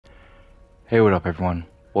Hey, what up, everyone?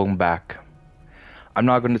 Welcome back. I'm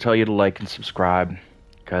not going to tell you to like and subscribe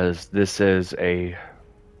because this is a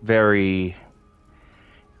very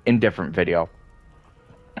indifferent video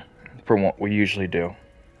from what we usually do.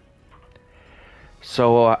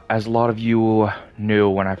 So, as a lot of you knew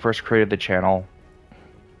when I first created the channel,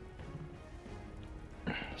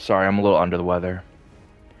 sorry, I'm a little under the weather.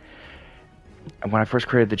 And when I first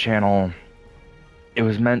created the channel, it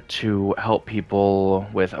was meant to help people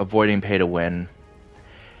with avoiding pay to win.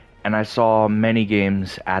 And I saw many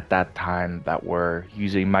games at that time that were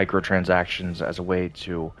using microtransactions as a way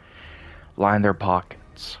to line their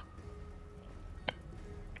pockets.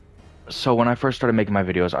 So when I first started making my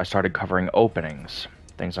videos, I started covering openings,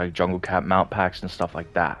 things like Jungle Cat mount packs and stuff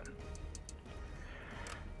like that.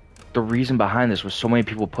 The reason behind this was so many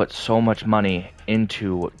people put so much money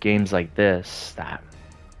into games like this that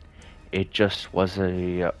it just was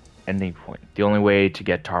a ending point. The only way to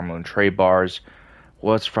get Tarmoon trade bars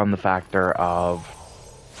was from the factor of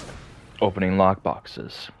opening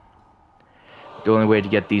lockboxes. The only way to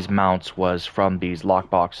get these mounts was from these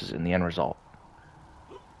lockboxes in the end result.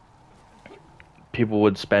 People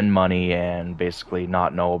would spend money and basically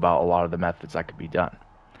not know about a lot of the methods that could be done.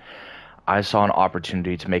 I saw an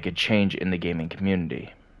opportunity to make a change in the gaming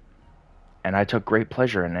community, and I took great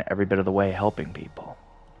pleasure in it every bit of the way, helping people.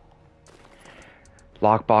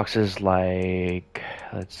 Lockboxes like,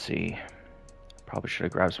 let's see, probably should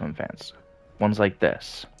have grabbed some advanced ones like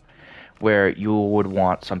this, where you would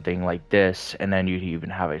want something like this, and then you'd even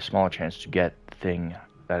have a smaller chance to get the thing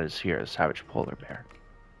that is here, the Savage Polar Bear.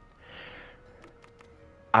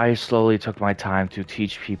 I slowly took my time to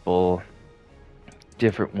teach people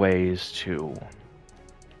different ways to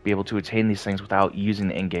be able to attain these things without using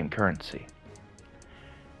the in-game currency,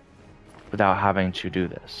 without having to do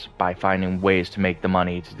this, by finding ways to make the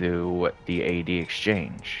money to do the AD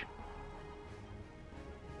exchange.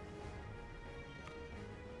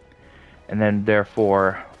 And then,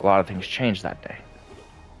 therefore, a lot of things changed that day.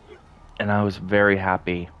 And I was very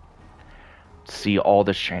happy to see all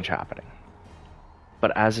this change happening.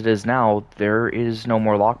 But as it is now, there is no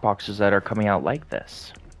more lockboxes that are coming out like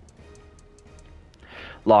this.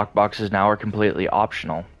 Lockboxes now are completely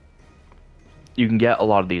optional. You can get a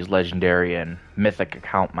lot of these legendary and mythic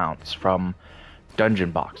account mounts from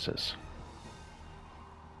dungeon boxes.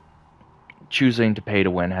 Choosing to pay to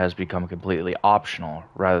win has become completely optional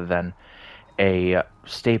rather than a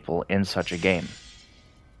staple in such a game.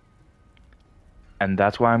 And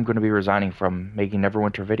that's why I'm going to be resigning from making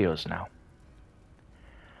Neverwinter videos now.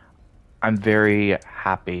 I'm very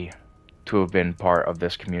happy to have been part of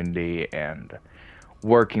this community and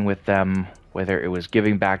working with them, whether it was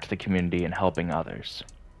giving back to the community and helping others.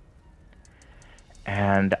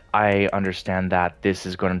 And I understand that this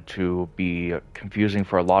is going to be confusing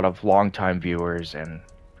for a lot of long-time viewers, and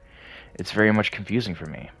it's very much confusing for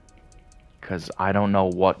me, because I don't know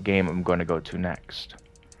what game I'm going to go to next.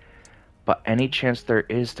 But any chance there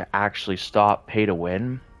is to actually stop pay to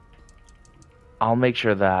win, I'll make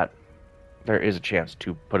sure that there is a chance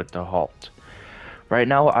to put it to halt. Right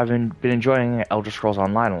now, I've been enjoying Elder Scrolls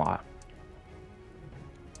Online a lot.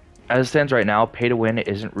 As it stands right now, pay to win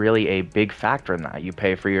isn't really a big factor in that. You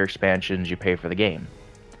pay for your expansions, you pay for the game.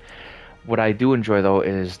 What I do enjoy, though,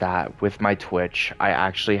 is that with my Twitch, I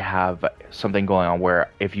actually have something going on where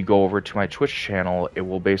if you go over to my Twitch channel, it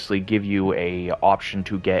will basically give you a option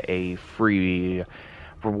to get a free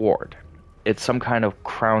reward. It's some kind of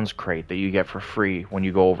crowns crate that you get for free when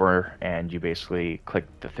you go over and you basically click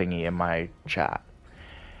the thingy in my chat.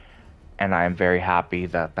 And I'm very happy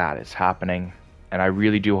that that is happening. And I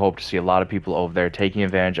really do hope to see a lot of people over there taking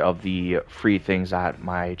advantage of the free things that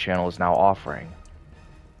my channel is now offering.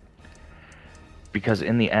 Because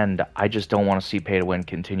in the end, I just don't want to see pay to win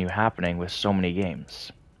continue happening with so many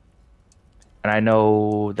games. And I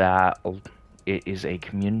know that it is a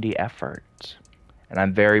community effort. And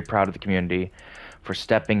I'm very proud of the community for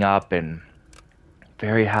stepping up, and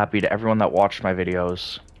very happy to everyone that watched my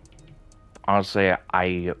videos. Honestly,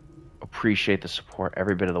 I appreciate the support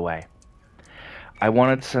every bit of the way. I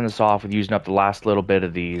wanted to send this off with using up the last little bit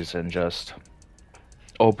of these and just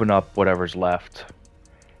open up whatever's left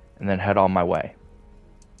and then head on my way.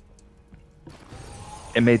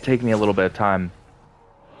 It may take me a little bit of time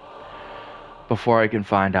before I can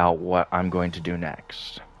find out what I'm going to do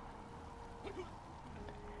next.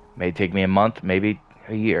 May take me a month, maybe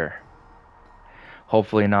a year.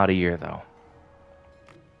 Hopefully not a year, though.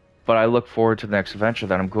 But I look forward to the next adventure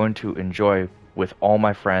that I'm going to enjoy with all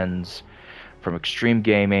my friends, from Extreme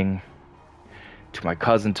Gaming to my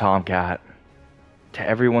cousin Tomcat, to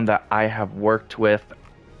everyone that I have worked with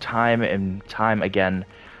time and time again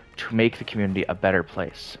to make the community a better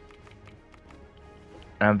place.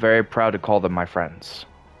 And I'm very proud to call them my friends,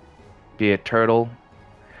 be it Turtle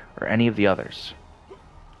or any of the others.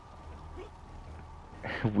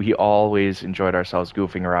 We always enjoyed ourselves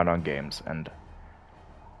goofing around on games, and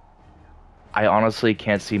I honestly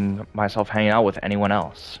can't see myself hanging out with anyone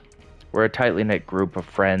else. We're a tightly knit group of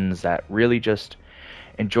friends that really just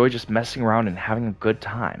enjoy just messing around and having a good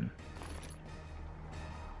time.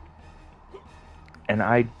 And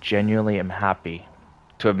I genuinely am happy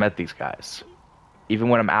to have met these guys. Even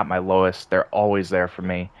when I'm at my lowest, they're always there for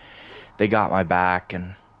me. They got my back,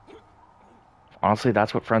 and honestly,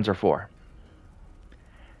 that's what friends are for.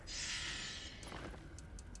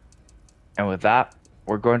 And with that,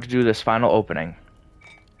 we're going to do this final opening.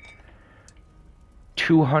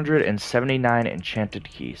 279 enchanted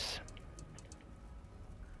keys.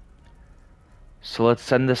 So let's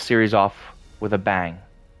send this series off with a bang.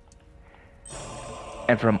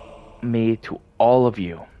 And from me to all of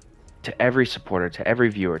you, to every supporter, to every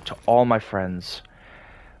viewer, to all my friends,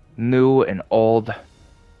 new and old,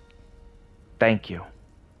 thank you.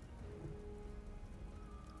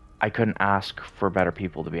 I couldn't ask for better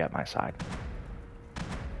people to be at my side.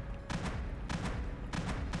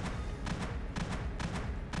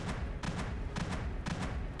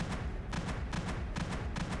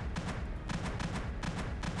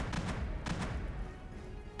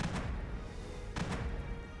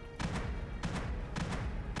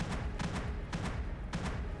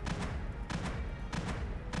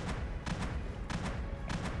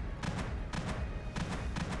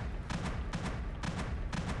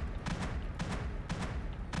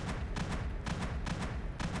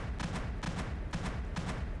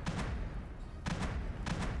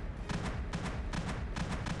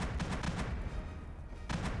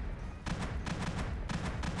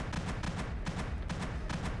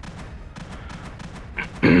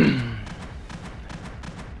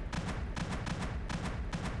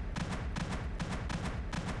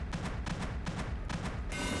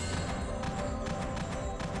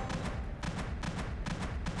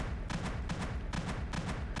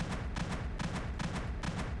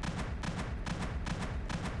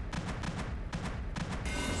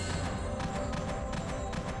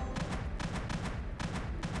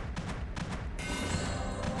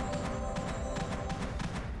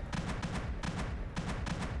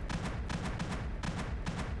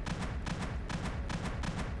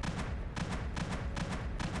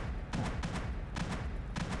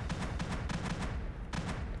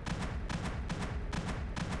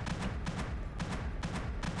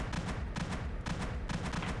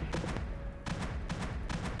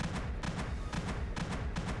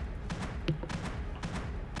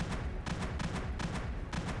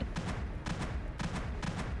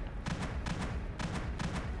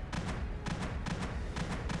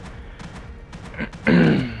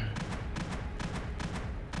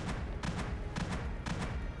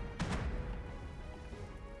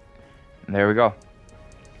 There we go.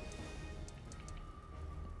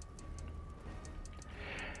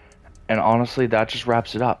 And honestly, that just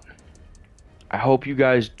wraps it up. I hope you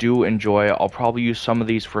guys do enjoy it. I'll probably use some of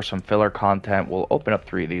these for some filler content. We'll open up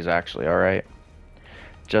 3 of these actually, alright?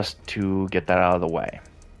 Just to get that out of the way.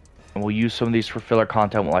 And we'll use some of these for filler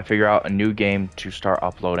content while I figure out a new game to start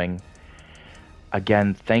uploading.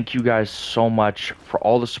 Again, thank you guys so much for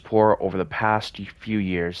all the support over the past few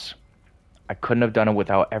years. I couldn't have done it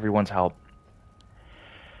without everyone's help.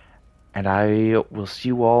 And I will see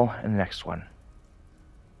you all in the next one.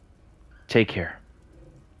 Take care.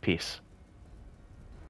 Peace.